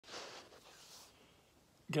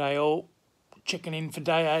G'day all, checking in for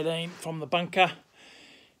day 18 from the bunker.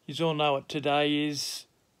 You all know what today is.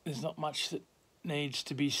 There's not much that needs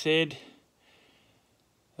to be said.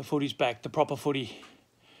 The footy's back, the proper footy.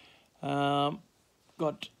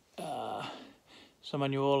 Got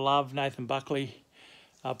someone you all love, Nathan Buckley,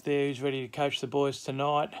 up there who's ready to coach the boys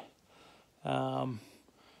tonight.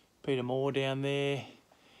 Peter Moore down there,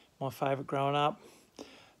 my favourite growing up.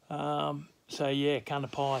 So yeah, Cunter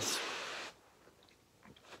Pies.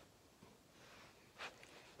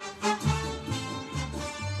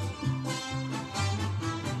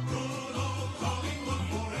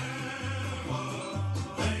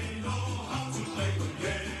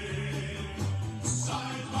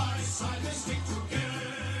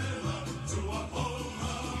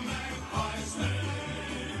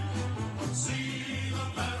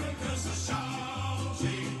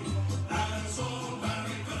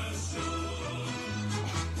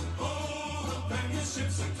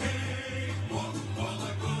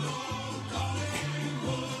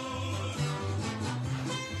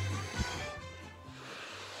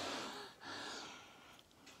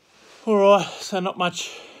 Alright, so not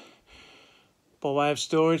much by way of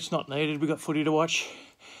story, it's not needed, we've got footy to watch.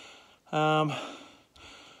 I'm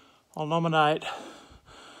going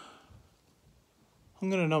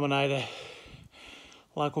to nominate a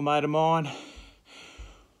local mate of mine,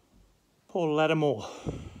 Paul Lattimore,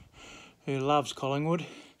 who loves Collingwood.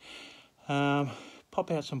 Pop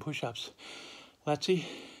out some push-ups. Latsy,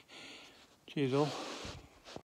 cheers all.